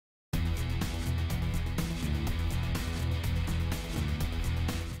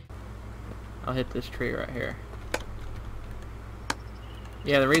I'll hit this tree right here.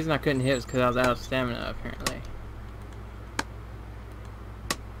 Yeah, the reason I couldn't hit was because I was out of stamina, apparently.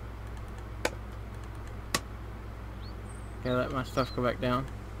 Gotta let my stuff go back down.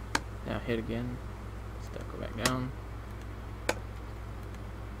 Now hit again. Stuff go back down.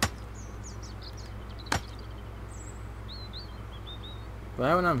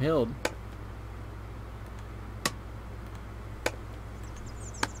 Glad when I'm healed.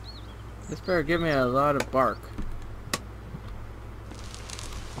 This better give me a lot of bark.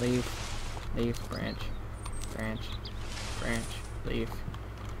 Leaf, leaf, branch, branch, branch, leaf.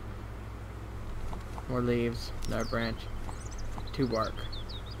 More leaves, another branch, 2 bark,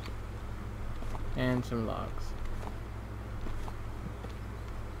 and some logs.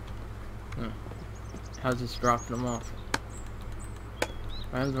 How's this dropping them off?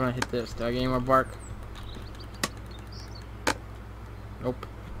 What happens when I hit this? Do I get any more bark? Nope.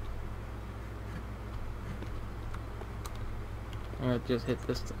 I'm gonna just hit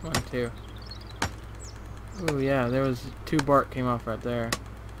this one too. Oh yeah, there was 2 bark came off right there.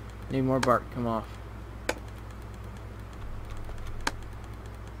 Need more bark to come off.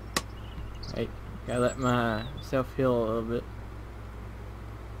 Hey, gotta let myself heal a little bit.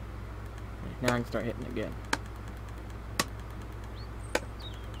 Now I can start hitting again.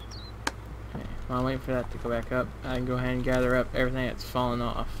 Okay, while I'm waiting for that to go back up, I can go ahead and gather up everything that's fallen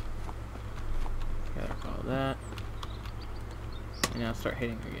off. Gather up all that. And now start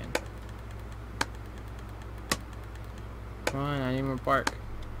hitting again. Come on, I need more bark.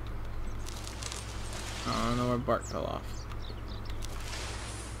 Oh, no more bark fell off.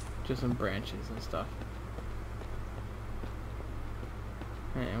 Just some branches and stuff.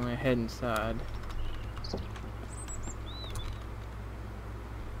 Alright, I'm gonna head inside.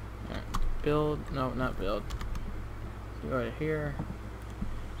 Alright, build. No, not build. Go to here.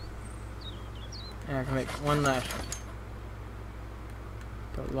 And I can make 1 lashing.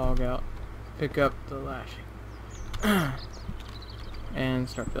 Put log out. Pick up the lashing. And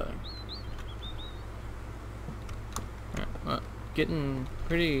start building. Alright, well, getting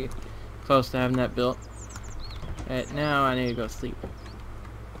pretty close to having that built. Right now I need to go sleep.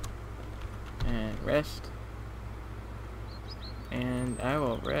 And rest. And I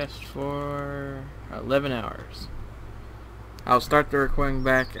will rest for 11 hours. I'll start the recording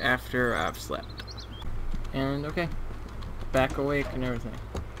back after I've slept. And okay, back awake and everything.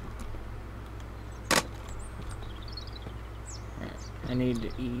 Alright, I need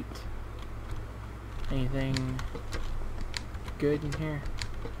to eat. Anything good in here?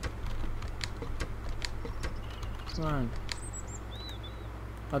 Come on.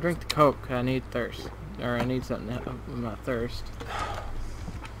 I'll drink the Coke. I need thirst. Or I need something to help with my thirst.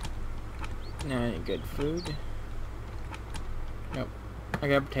 Now I need good food. Nope. I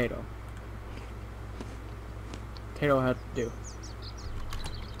got a potato. Potato will have to do.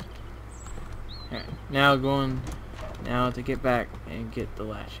 Alright. Now going to get back and get the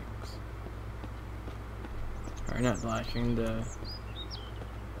lashings. Or not the lashing, the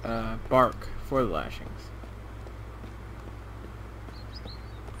bark for the lashings.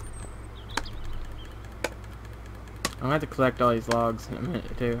 I'm gonna have to collect all these logs in a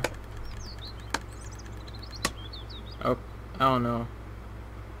minute too. Oh, I don't know.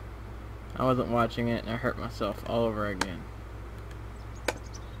 I wasn't watching it and I hurt myself all over again.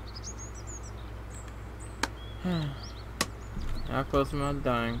 How close am I to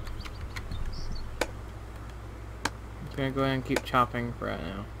dying? I'm just gonna go ahead and keep chopping for right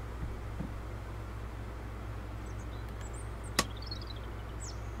now.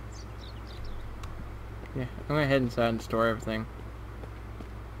 Yeah, I'm gonna head inside and store everything.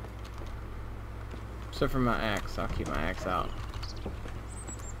 Except for my axe, I'll keep my axe out.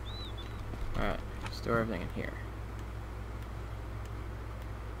 Alright, store everything in here.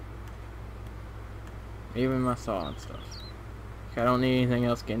 Even my saw and stuff. Okay, I don't need anything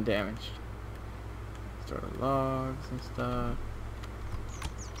else getting damaged. Store the logs and stuff.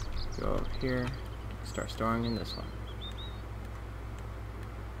 Go over here. Start storing in this one.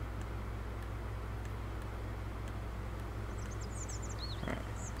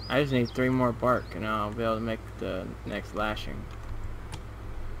 I just need 3 more bark and I'll be able to make the next lashing.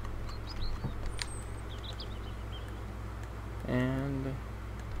 And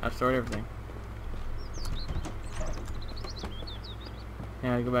I've stored everything.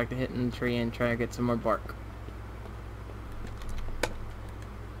 Now I go back to hitting the tree and try to get some more bark.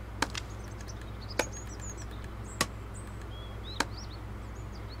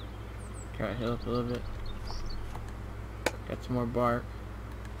 Try to heal up a little bit. Got some more bark.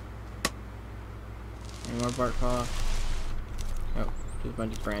 Any more bark fall off? Nope. Just a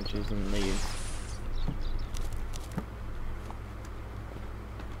bunch of branches and leaves.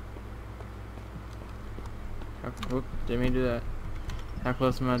 Whoop, didn't mean to do that. How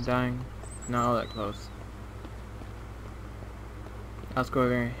close am I to dying? Not all that close. Let's go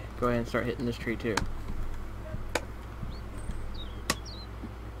ahead and start hitting this tree too.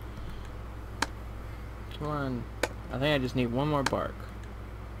 Come on. I think I just need one more bark.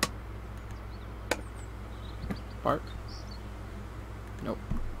 Bark? Nope.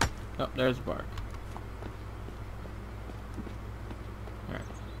 Oh, there's a bark. Alright.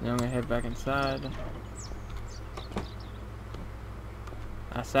 Now I'm gonna head back inside.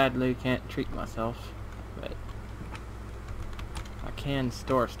 I sadly can't treat myself, but I can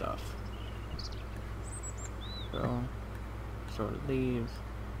store stuff. So, sort of leaves.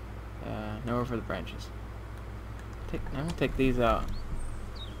 Nowhere for the branches. I'm gonna take these out.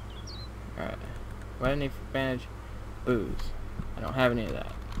 Alright. What do I need for bandage? Booze. I don't have any of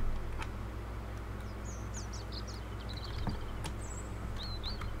that.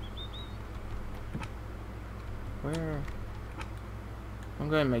 Where? I'm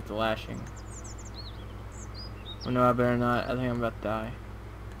going to make the lashing. Oh no, I better not. I think I'm about to die.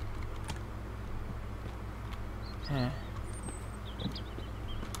 Yeah,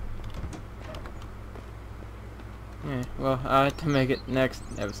 well, I have to make it next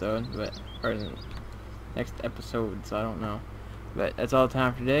episode, or the next episodes, I don't know. But that's all the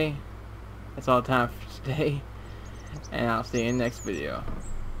time for today. That's all the time for today. And I'll see you in the next video.